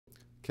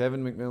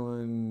Kevin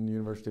McMillan,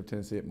 University of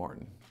Tennessee at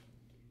Martin.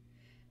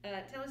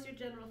 Tell us your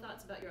general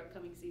thoughts about your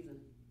upcoming season.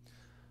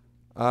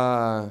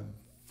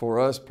 For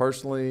us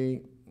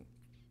personally,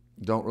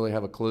 don't really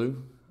have a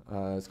clue.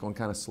 It's going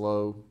kind of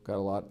slow. Got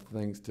a lot of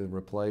things to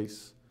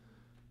replace.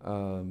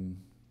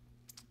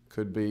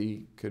 Could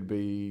be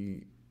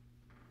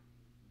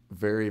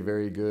very,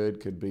 very good.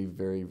 Could be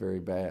very, very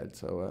bad.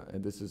 So,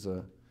 and this is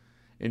a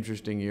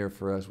interesting year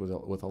for us with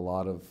a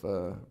lot of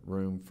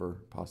room for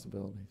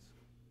possibilities.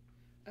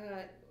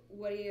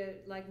 What do you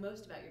like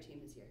most about your team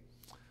this year?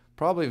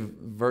 Probably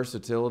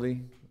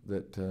versatility,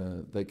 that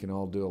they can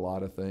all do a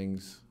lot of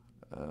things,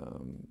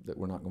 that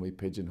we're not going to be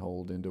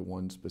pigeonholed into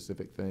one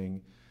specific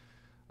thing.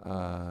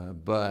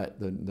 But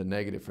the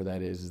negative for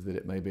that is that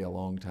it may be a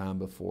long time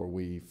before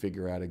we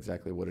figure out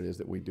exactly what it is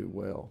that we do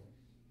well.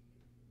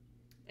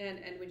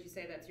 And would you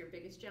say that's your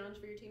biggest challenge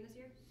for your team this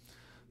year?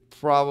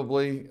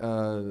 Probably.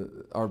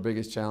 Our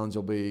biggest challenge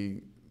will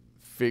be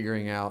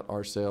figuring out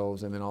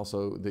ourselves, and then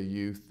also the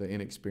youth, the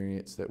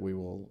inexperience that we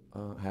will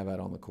have out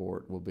on the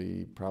court will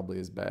be probably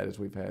as bad as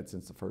we've had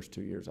since the first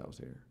 2 years I was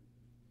here.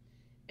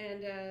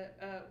 And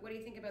what do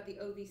you think about the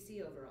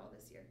OVC overall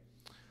this year?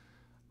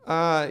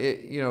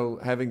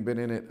 Having been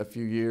in it a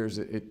few years,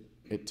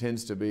 it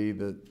tends to be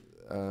the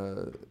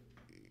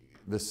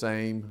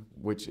same,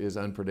 which is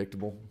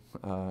unpredictable.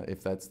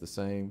 If that's the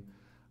same,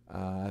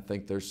 I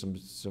think there's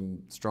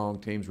some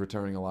strong teams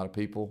returning a lot of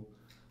people.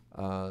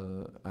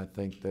 I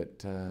think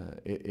that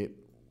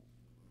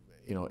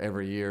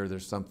every year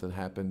there's something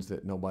happens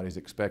that nobody's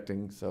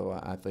expecting. So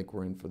I think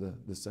we're in for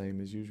the same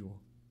as usual.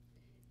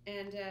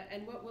 And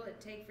what will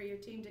it take for your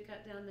team to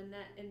cut down the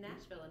net in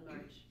Nashville in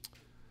March?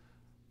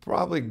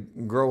 Probably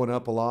growing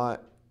up a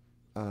lot.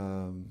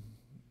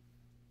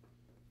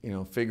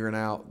 Figuring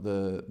out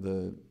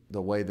the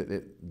way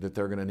that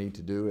they're going to need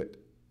to do it,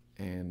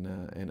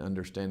 and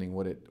understanding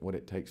what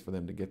it takes for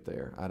them to get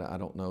there. I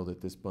don't know that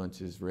this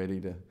bunch is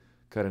ready to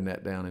cut a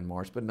net down in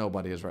March, but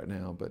nobody is right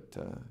now. But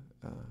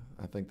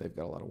I think they've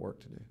got a lot of work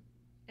to do.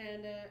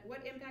 And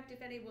what impact,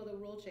 if any, will the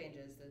rule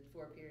changes, the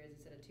 4 periods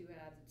instead of 2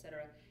 halves, et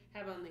cetera,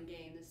 have on the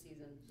game this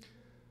season?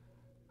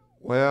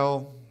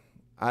 Well,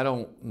 I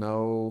don't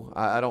know.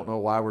 I don't know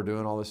why we're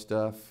doing all this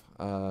stuff.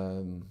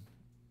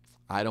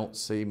 I don't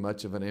see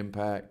much of an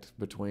impact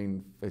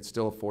between. It's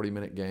still a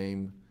 40-minute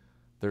game.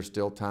 There's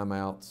still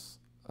timeouts.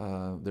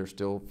 There's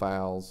still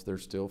fouls.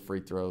 There's still free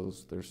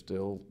throws. There's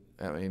still.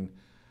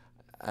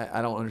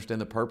 I don't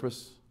understand the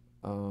purpose.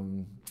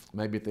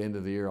 Maybe at the end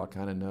of the year I'll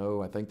kind of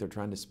know. I think they're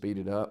trying to speed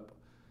it up,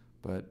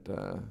 but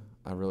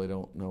I really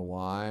don't know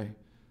why.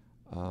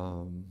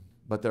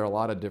 But there are a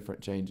lot of different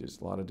changes,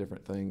 a lot of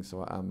different things.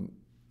 So I'm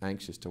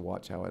anxious to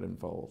watch how it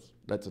unfolds.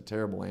 That's a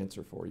terrible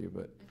answer for you,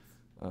 but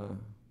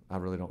I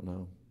really don't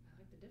know. I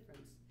like the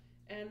difference.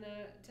 And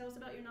tell us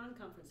about your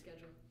non-conference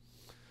schedule.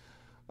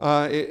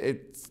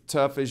 It's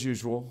tough as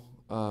usual.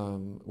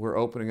 We're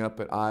opening up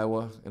at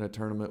Iowa in a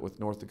tournament with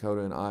North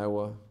Dakota and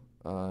Iowa.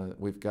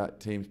 We've got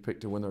teams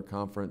picked to win their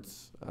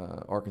conference,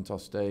 Arkansas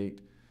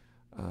State,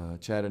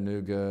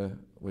 Chattanooga.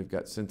 We've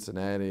got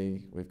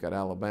Cincinnati. We've got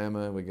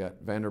Alabama. We've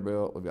got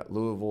Vanderbilt. We've got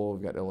Louisville.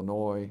 We've got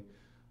Illinois.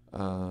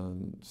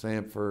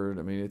 Samford.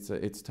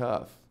 It's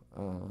tough,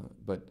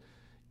 but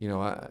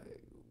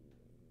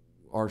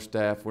our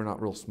staff, we're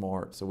not real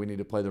smart, so we need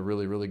to play the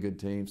really, really good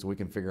teams so we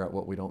can figure out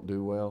what we don't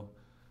do well,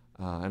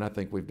 and I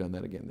think we've done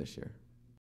that again this year.